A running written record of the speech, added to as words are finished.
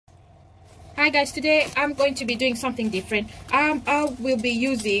Hi guys, today I'm going to be doing something different. I will be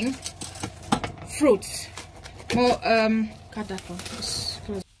using fruits. More cut that one.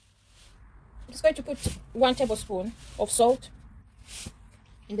 I'm just going to put 1 tablespoon of salt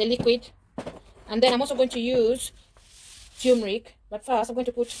in the liquid, and then I'm also going to use turmeric. But first, I'm going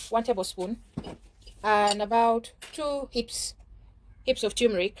to put 1 tablespoon and about 2 heaps of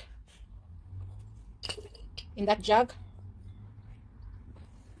turmeric in that jug,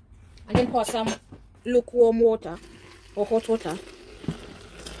 and then pour some lukewarm water or hot water.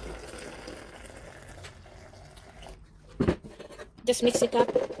 Just mix it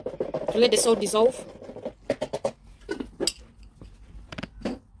up to let the salt dissolve.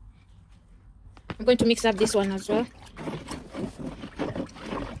 I'm going to mix up this one as well.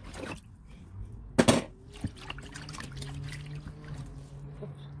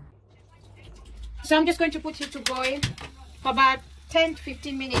 So I'm just going to put it to boil for about 10 to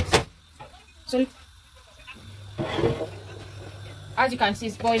 15 minutes. So as you can see,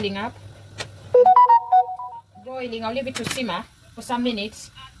 it's boiling up. Boiling, I'll leave it to simmer for some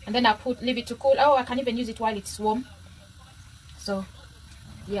minutes, and then I'll leave it to cool. Oh, I can even use it while it's warm. So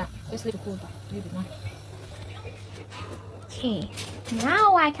yeah, just leave it cool. Leave it now. Okay,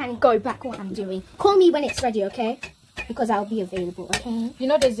 now I can go back what I'm doing. Call me when it's ready, okay? Because I'll be available, okay? You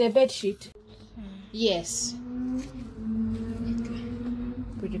know there's a bed sheet. Yes.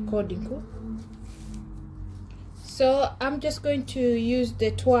 Good recording, cool. So I'm just going to use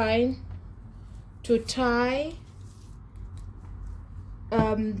the twine to tie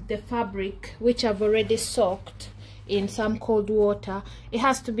the fabric, which I've already soaked in some cold water. It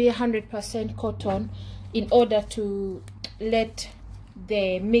has to be 100% cotton in order to let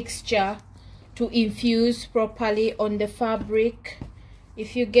the mixture to infuse properly on the fabric.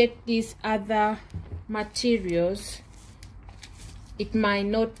 If you get these other materials, it might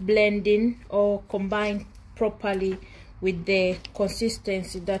not blend in or combine properly with the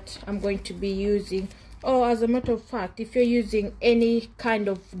consistency that I'm going to be using. Or as a matter of fact, if you're using any kind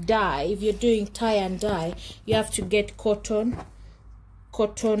of dye, if you're doing tie and dye, you have to get cotton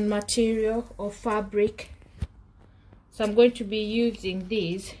material or fabric. So I'm going to be using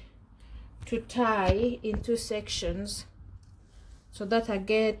these to tie into sections so that I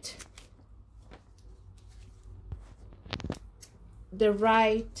get the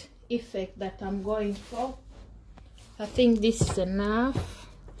right effect that I'm going for. I think this is enough.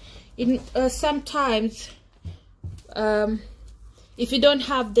 Sometimes if you don't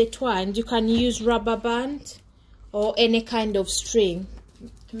have the twine, you can use rubber band or any kind of string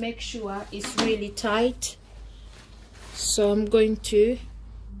to make sure it's really tight. So I'm going to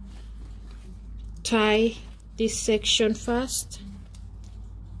tie this section first.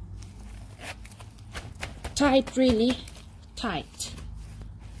 Tie it really tight.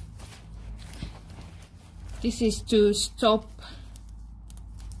 This is to stop,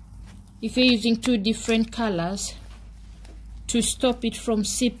 if you're using 2 different colors, to stop it from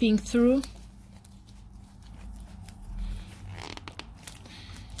seeping through.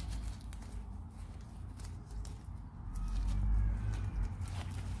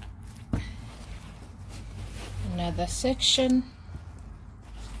 Another section.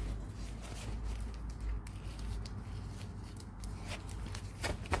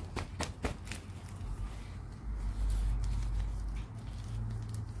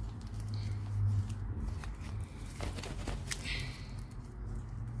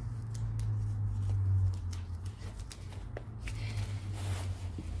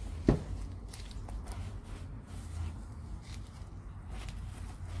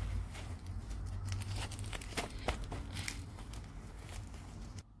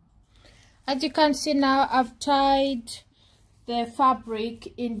 As you can see now, I've tied the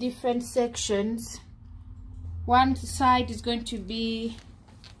fabric in different sections. One side is going to be,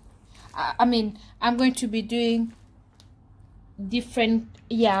 I'm going to be doing different,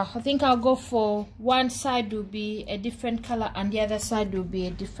 yeah, I think I'll go for one side will be a different color and the other side will be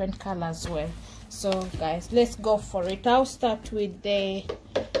a different color as well. So guys, let's go for it. I'll start with the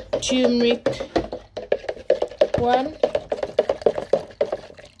turmeric one.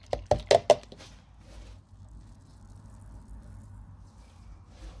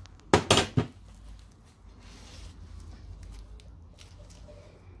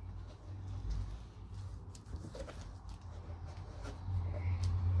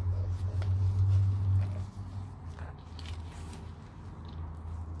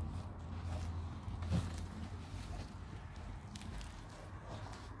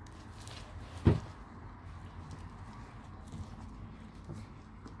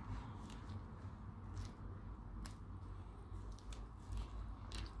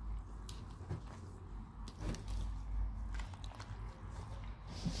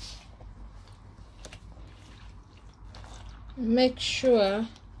 Make sure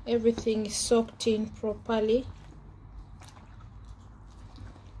everything is soaked in properly.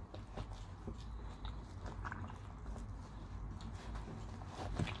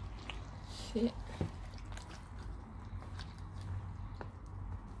 See.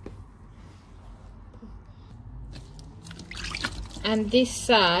 And this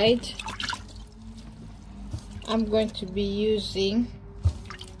side I'm going to be using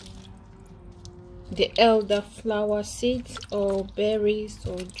the elderflower seeds or berries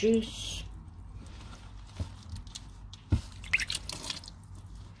or juice.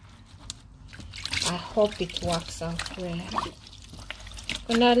 I hope it works out well.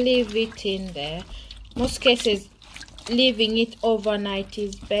 I'm gonna leave it in there. Most cases leaving it overnight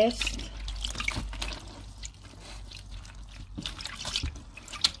is best.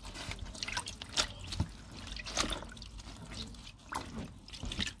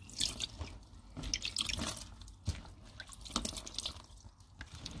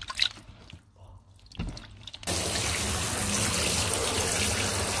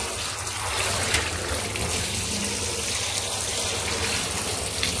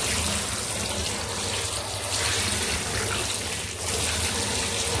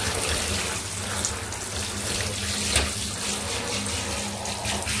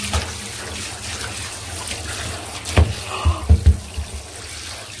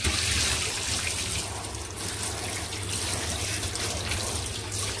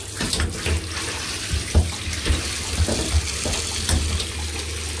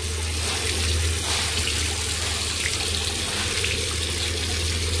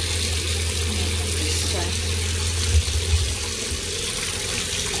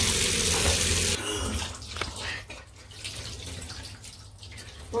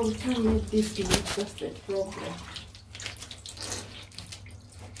 Well, we can't make this thing, it's just a problem.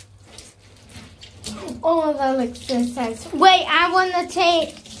 Oh, that looks so sad. Wait, I want to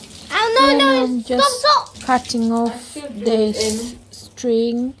take... Oh, no, I'm just cutting off this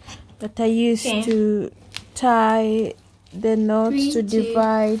string that I used to tie the knots to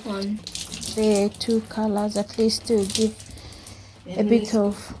divide the two colors, at least to give a bit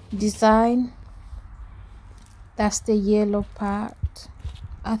of design. That's the yellow part.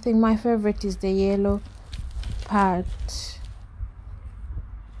 I think my favorite is the yellow part,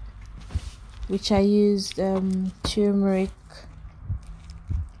 which I used turmeric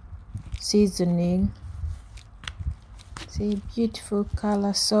seasoning. See, beautiful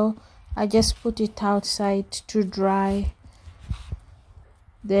color. So I just put it outside to dry.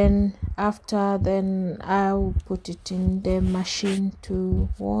 Then after, I'll put it in the machine to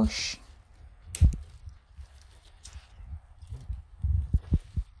wash.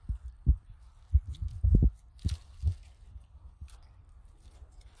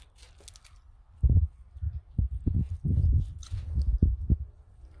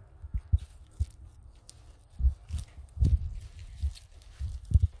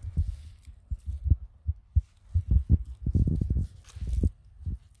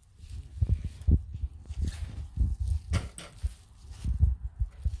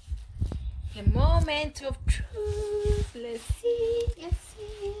 The moment of truth. Let's see, let's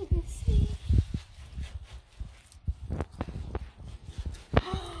see, let's see.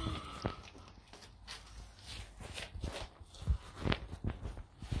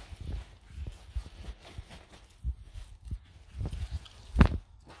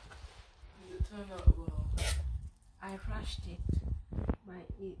 It turned out well. I rushed it, but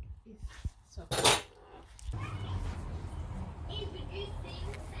it's so.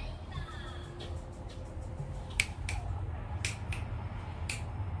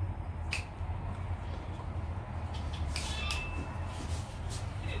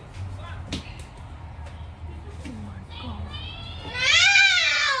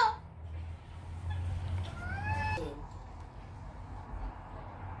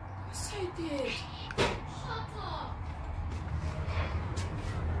 Yes, I did. Shut up.